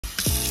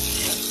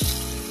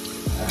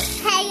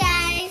Hey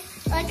guys,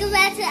 welcome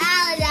back to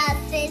our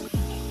Dustin.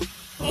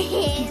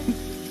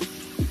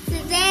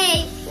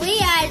 Today we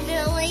are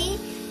doing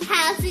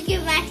how to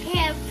get my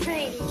hair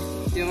pretty.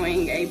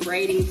 Doing a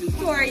braiding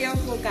tutorial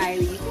for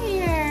Kylie's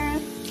hair.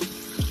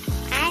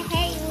 I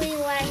hate when we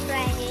wash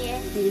my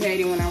hair. You hate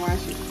it when I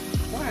wash it?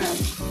 Why?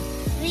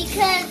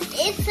 Because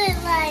it's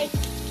like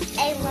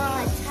a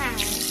long time.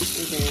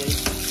 It does.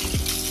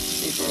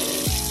 It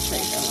does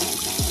take a long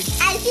time.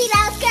 I see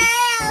those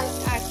girls.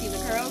 I see the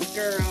curls,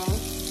 girl.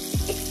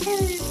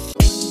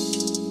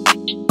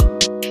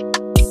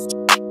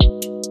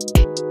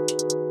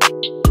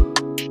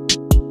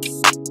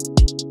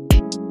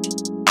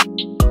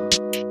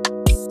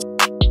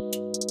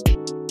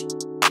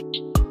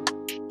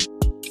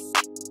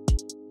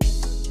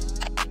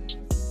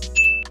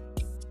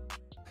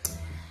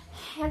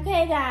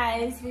 Okay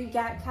guys, we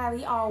got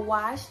Kylie all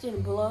washed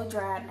and blow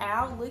dried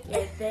out. Look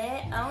at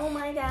that. Oh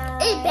my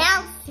god. It's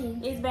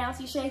bouncy. It's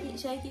bouncy. Shake it,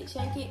 shake it,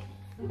 shake it.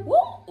 Woo!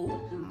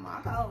 Ooh, my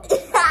god.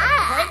 Break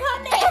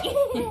her neck.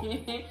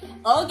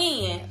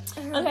 Again.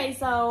 Okay,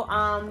 so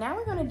now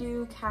we're gonna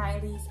do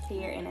Kylie's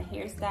hair in a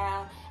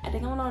hairstyle. I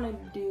think I'm gonna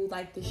do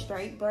like the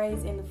straight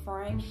braids in the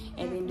front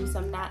and then do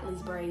some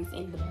knotless braids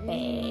in the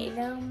back.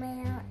 No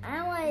ma'am.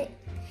 I want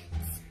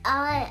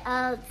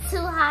 2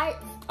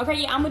 hearts.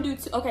 Okay, yeah, I'm gonna do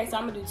two. Okay, so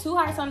I'm gonna do 2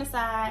 hearts on the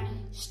side,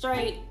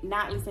 straight,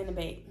 knotless in the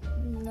back.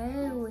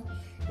 No,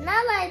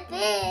 not like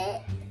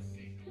that.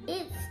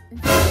 It's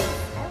this.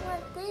 I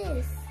want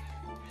this.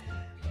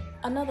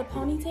 Another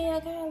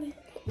ponytail, Kylie?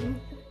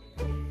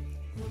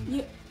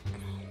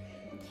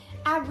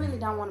 I really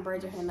don't want to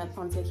braid your hair in another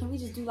ponytail. Can we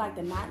just do like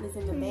the knotless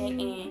in the back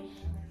and...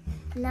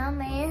 No,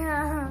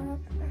 ma'am.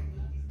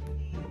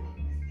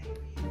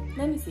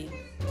 Let me see.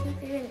 Can you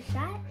give it a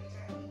shot?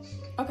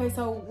 Okay,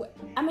 so,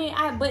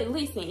 but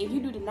listen, if you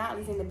do the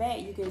knotless in the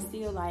back, you can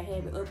still like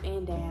have it up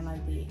and down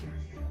like that.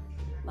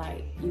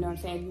 Like, you know what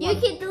I'm saying? You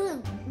can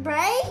do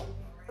braid.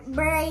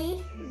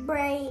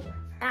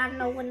 I don't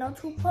know with no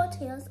 2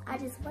 ponytails. I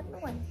just want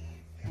one.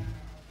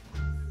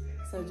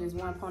 So just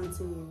one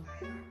ponytail.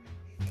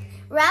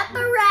 Wrap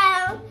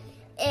around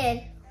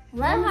and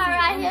run her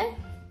right here.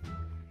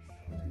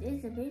 This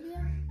is a video?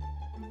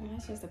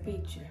 That's just a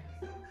picture.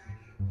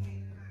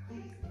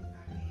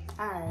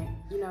 Alright,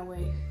 you know what?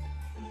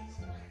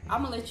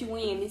 I'm gonna let you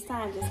win this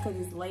time just because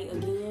it's late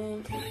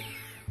again.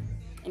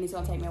 And it's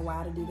gonna take me a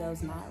while to do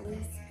those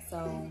knotless.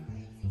 So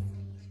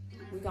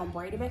we're gonna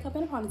braid it back up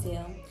in a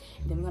ponytail.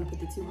 And then we're gonna put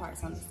the 2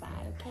 hearts on the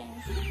side, okay?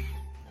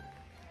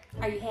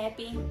 Are you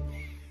happy?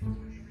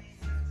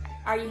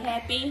 Are you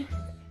happy?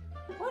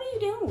 What are you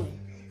doing?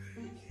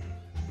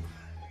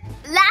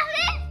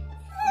 Laughing?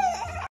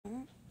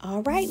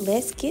 All right,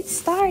 let's get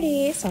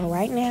started. So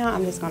right now,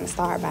 I'm just gonna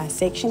start by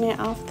sectioning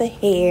off the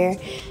hair.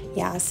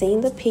 Y'all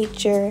seen the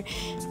picture.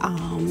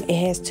 It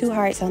has 2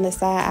 hearts on the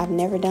side. I've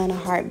never done a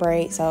heart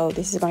braid, so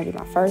this is gonna be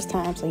my first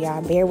time, so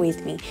y'all bear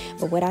with me.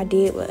 But what I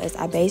did was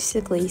I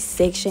basically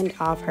sectioned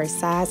off her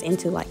sides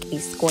into like a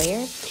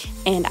square.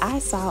 And I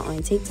saw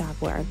on TikTok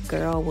where a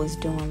girl was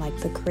doing like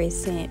the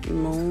crescent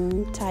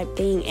moon type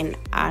thing. And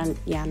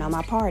y'all know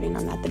my part and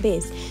I'm not the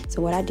best.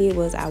 So what I did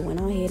was I went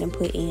on ahead and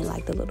put in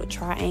like the little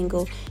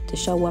triangle to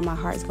show where my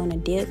heart's gonna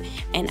dip.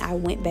 And I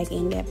went back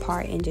in that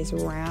part and just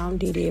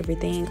rounded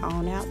everything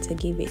on out to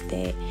give it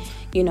that,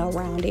 you know,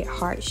 rounded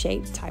heart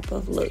shaped type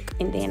of look.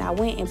 And then I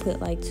went and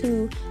put like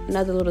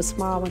another little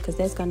small one, because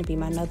that's gonna be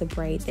my another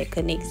braid that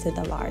connects to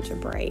the larger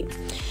braid.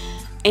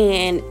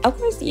 And of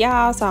course,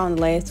 y'all saw in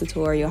the last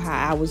tutorial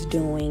how I was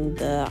doing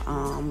the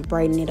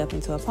braiding it up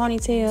into a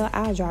ponytail.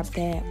 I'll drop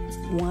that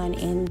one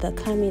in the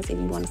comments if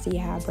you want to see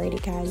how I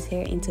braided Kylie's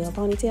hair into a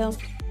ponytail.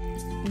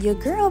 Your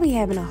girl be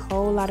having a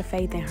whole lot of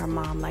faith in her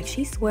mom. Like,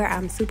 she swear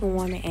I'm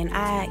Superwoman, and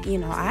I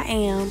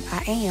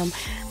am.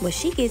 But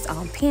she gets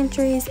on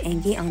Pinterest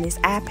and get on this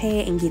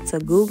iPad and get to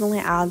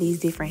Googling all these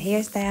different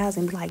hairstyles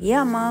and be like,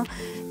 yeah, mom,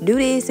 do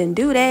this and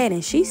do that.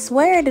 And she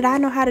swear that I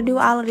know how to do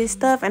all of this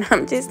stuff. And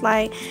I'm just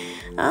like,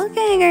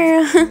 okay,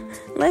 girl,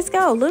 let's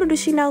go. Little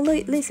does she know,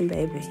 listen,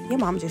 baby, your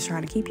mom just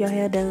trying to keep your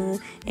hair done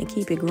and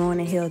keep it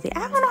growing and healthy. I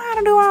don't know how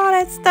to do all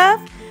that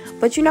stuff.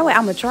 But you know what?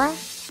 I'm going to try,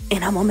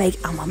 and I'm going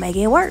to make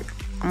it work.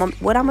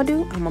 What I'm gonna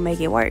do, I'm gonna make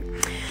it work.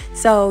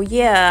 So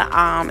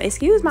yeah,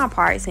 excuse my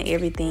parts and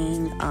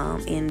everything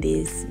in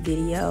this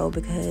video,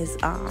 because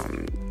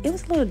it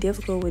was a little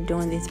difficult with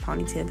doing this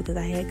ponytail because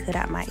I had cut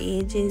out my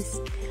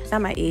edges,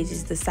 not my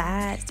edges, the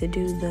sides, to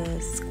do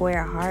the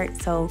square heart.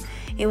 So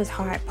it was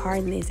hard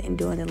parting this and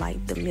doing it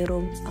like the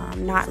middle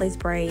knotless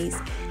braids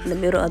in the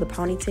middle of the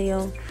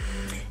ponytail.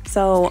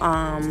 So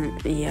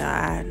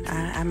yeah,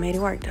 I made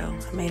it work though.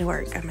 I made it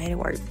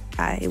work.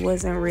 It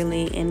wasn't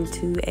really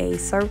into a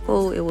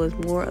circle. It was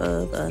more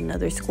of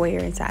another square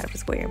inside of a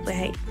square. But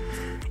hey,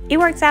 it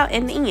works out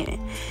in the end.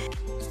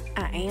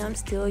 I am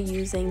still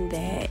using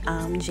that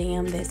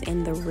gem that's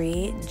in the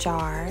red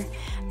jar.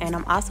 And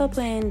I'm also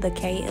putting the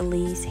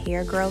Kylie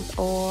hair growth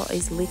oil.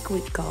 It's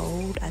liquid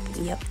gold. I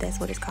think, yep, that's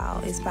what it's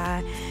called. It's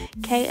by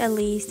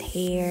Kylie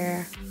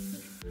Hair.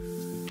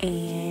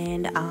 And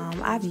and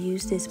I've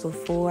used this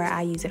before.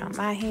 I use it on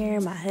my hair,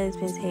 my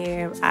husband's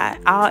hair.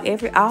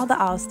 All the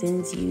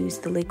Austins use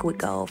the liquid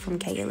gold from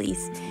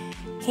Kylie's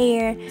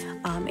hair,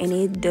 and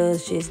it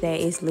does just that.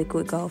 It's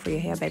liquid gold for your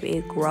hair, baby.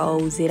 It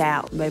grows it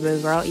out,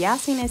 baby. Y'all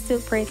seen that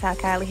silk press, how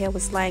Kylie hair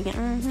was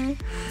slanging?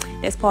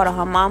 That's part of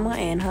her mama,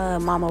 and her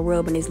mama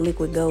rubbing this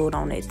liquid gold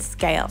on that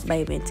scalp,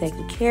 baby, and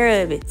taking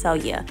care of it. So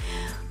yeah,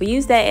 we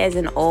used that as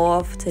an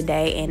oil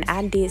today, and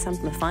I did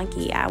something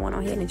funky. I went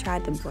on ahead and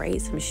tried to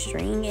braid some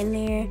string in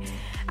there.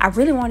 I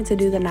really wanted to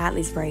do the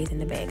knotless braids in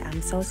the back.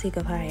 I'm so sick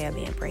of her hair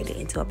being braided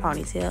into a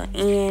ponytail.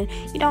 And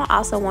you don't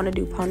also want to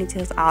do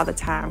ponytails all the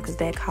time because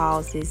that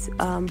causes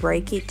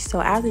breakage. So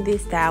after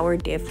this style, we're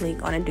definitely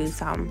going to do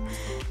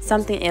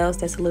something else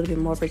that's a little bit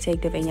more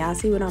protective. And y'all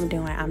see what I'm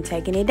doing? I'm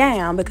taking it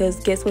down because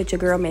guess what? Your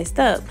girl messed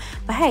up.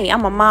 But hey,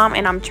 I'm a mom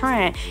and I'm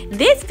trying.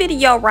 This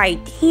video right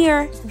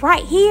here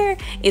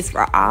is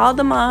for all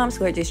the moms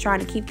who are just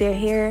trying to keep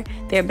their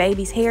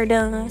baby's hair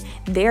done,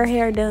 their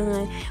hair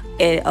done,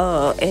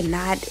 and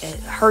not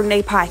hurting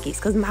their pockets.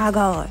 Because my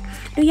God,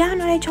 do y'all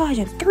know they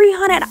charging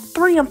 $300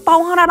 and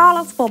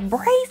 $400 for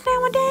braids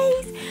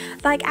nowadays?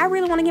 Like, I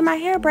really want to get my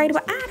hair braided,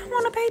 but I don't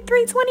want to pay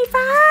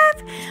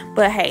 $325.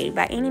 But hey,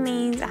 by any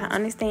means, I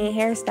understand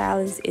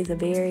hairstylists is a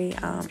very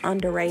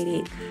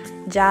underrated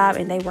job,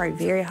 and they work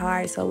very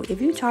hard. So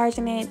if you're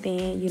charging that,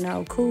 then you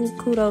know,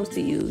 kudos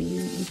to you.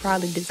 You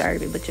probably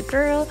deserve it. But your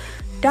girl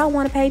don't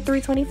want to pay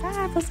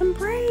 $325 for some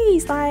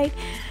braids. Like,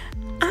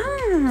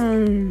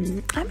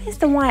 I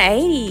missed the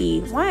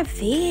 $180,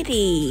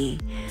 $150.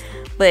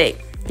 But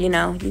you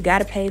know, you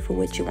gotta pay for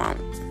what you want.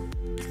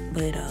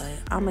 But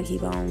I'm gonna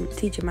keep on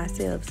teaching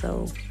myself,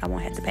 so I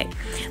won't have to pay.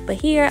 But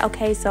here,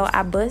 okay, so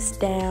I bust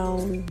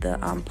down the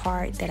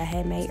part that I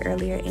had made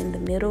earlier in the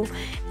middle,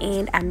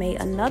 and I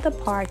made another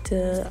part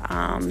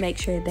to make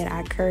sure that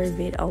I curve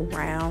it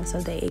around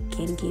so that it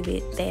can give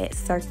it that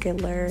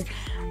circular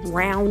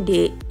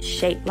rounded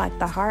shape like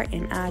the heart.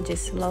 And I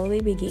just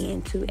slowly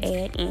begin to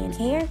add in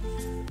hair.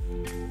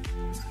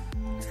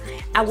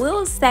 I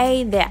will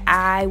say that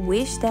I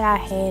wish that I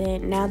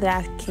hadn't, now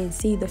that I can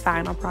see the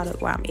final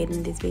product while I'm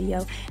editing this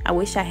video, I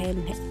wish I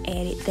hadn't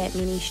added that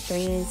many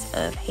strands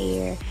of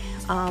hair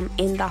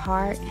in the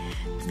heart,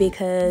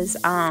 because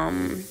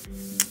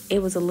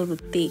it was a little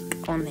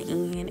thick on the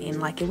end,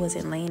 and like it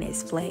wasn't laying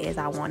as flat as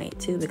I wanted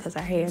to, because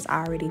our hair is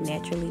already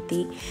naturally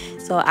thick.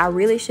 So I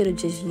really should have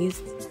just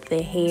used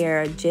the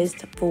hair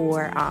just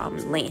for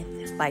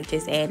length, like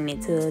just adding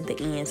it to the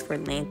ends for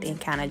length, and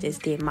kind of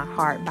just did my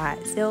heart by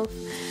itself.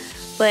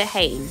 But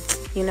hey,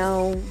 you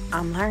know,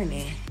 I'm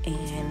learning,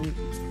 and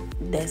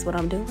that's what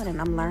I'm doing,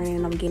 and I'm learning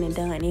and I'm getting it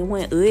done. It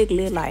went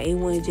ugly, like it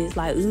wasn't just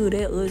like, ooh,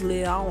 that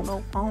ugly, I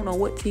don't know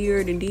what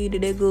Tierra did to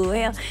that good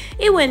hair.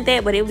 It wasn't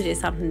that, but it was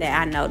just something that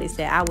I noticed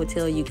that I would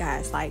tell you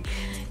guys. Like,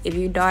 if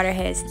your daughter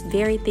has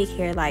very thick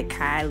hair like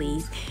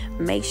Kylie's,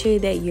 make sure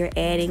that you're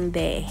adding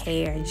that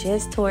hair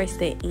just towards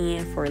the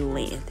end for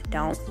length.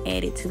 Don't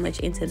add it too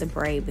much into the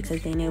braid,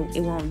 because then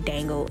it won't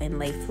dangle and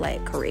lay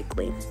flat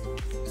correctly.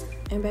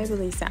 And baby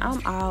Lisa,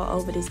 I'm all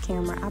over this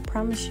camera. I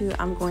promise you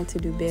I'm going to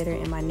do better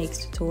in my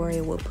next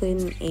tutorial with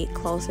putting it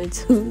closer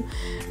to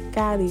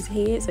Kylie's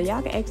head, so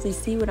y'all can actually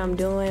see what I'm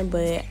doing.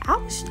 But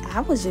I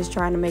was just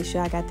trying to make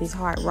sure I got this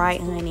heart right,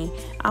 honey.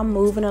 I'm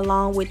moving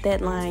along with that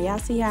line. Y'all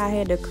see how I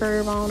had the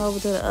curve on over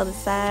to the other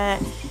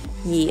side?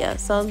 Yeah,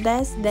 so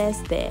that's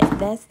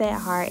that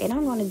heart, and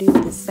I'm going to do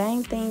the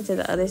same thing to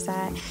the other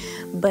side,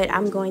 but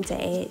I'm going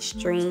to add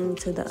string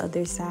to the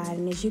other side.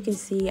 And as you can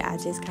see, I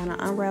just kind of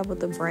unraveled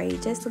the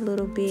braid just a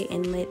little bit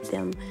and let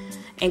them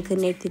and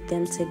connected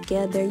them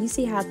together. You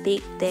see how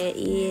thick that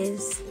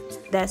is?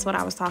 That's what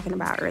I was talking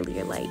about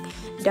earlier. Like,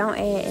 don't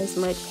add as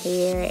much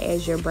hair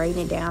as you're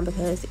braiding it down,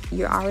 because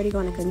you're already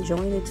going to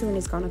conjoin the two, and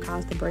it's going to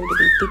cause the braid to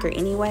be thicker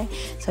anyway.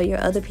 So your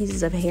other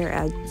pieces of hair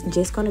are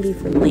just going to be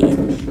for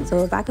length.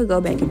 So if I could go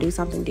back and do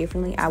something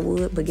differently, I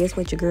would. But guess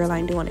what? Your girl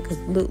ain't doing it, because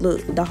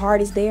look, the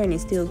heart is there and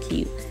it's still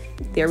cute.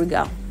 There we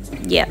go.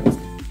 Yep.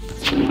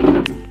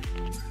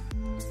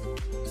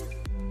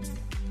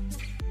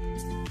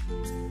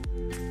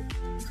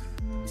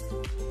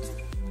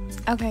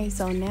 Okay,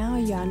 so now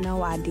y'all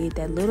know I did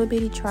that little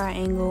bitty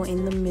triangle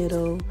in the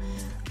middle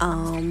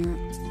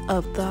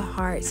of the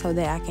heart so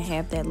that I can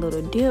have that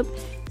little dip.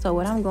 So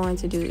what I'm going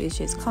to do is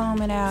just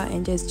comb it out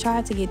and just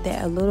try to get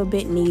that a little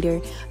bit neater.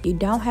 You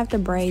don't have to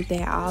braid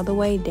that all the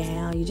way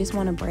down. You just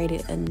want to braid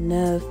it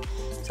enough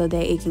so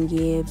that it can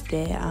give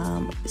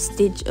that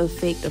stitch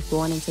effect of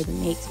going into the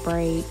next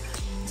braid.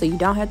 So you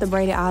don't have to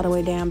braid it all the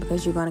way down,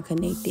 because you're going to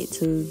connect it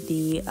to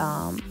the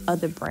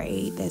other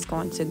braid that's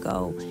going to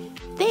go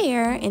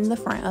there in the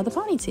front of the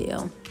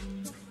ponytail.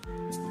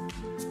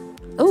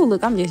 Oh,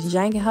 look, I'm just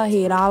janking her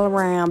head all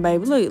around,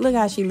 baby. Look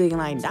how she looking,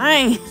 like,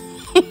 dang.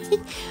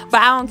 But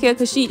I don't care,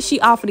 because she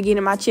offered to get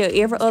in my chair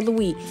every other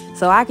week,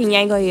 so I can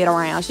yank her head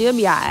around. She'll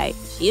be all right.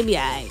 She'll be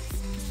all right.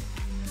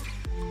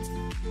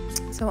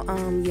 So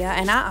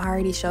yeah, and I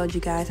already showed you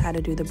guys how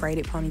to do the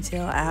braided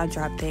ponytail. I'll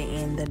drop that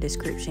in the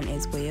description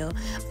as well.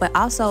 But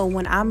also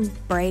when I'm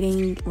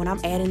adding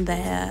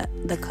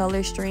the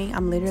color string,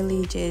 I'm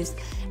literally just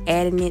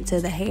adding it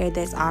to the hair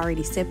that's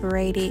already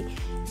separated.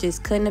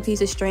 Just cutting a piece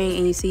of string,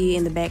 and you see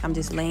in the back I'm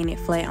just laying it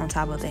flat on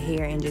top of the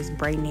hair and just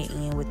braiding it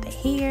in with the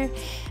hair.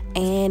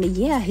 And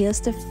yeah, here's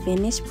the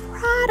finished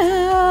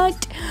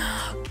product.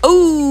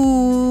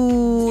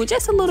 Ooh,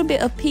 just a little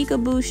bit of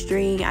peekaboo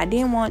string. I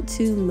didn't want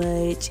too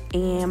much,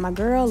 and my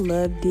girl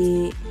loved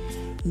it.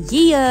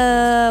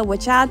 Yeah,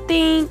 what y'all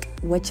think?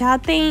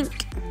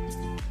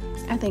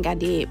 I think I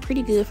did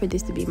pretty good for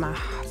this to be my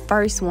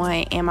first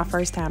one and my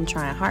first time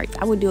trying hearts.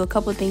 I would do a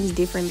couple things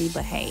differently,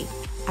 but hey,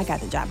 I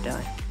got the job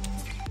done.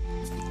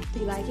 Do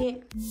you like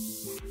it?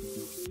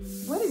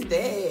 What is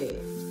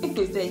that?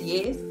 Is that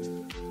yes?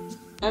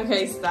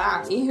 Okay,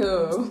 stop.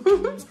 Ew.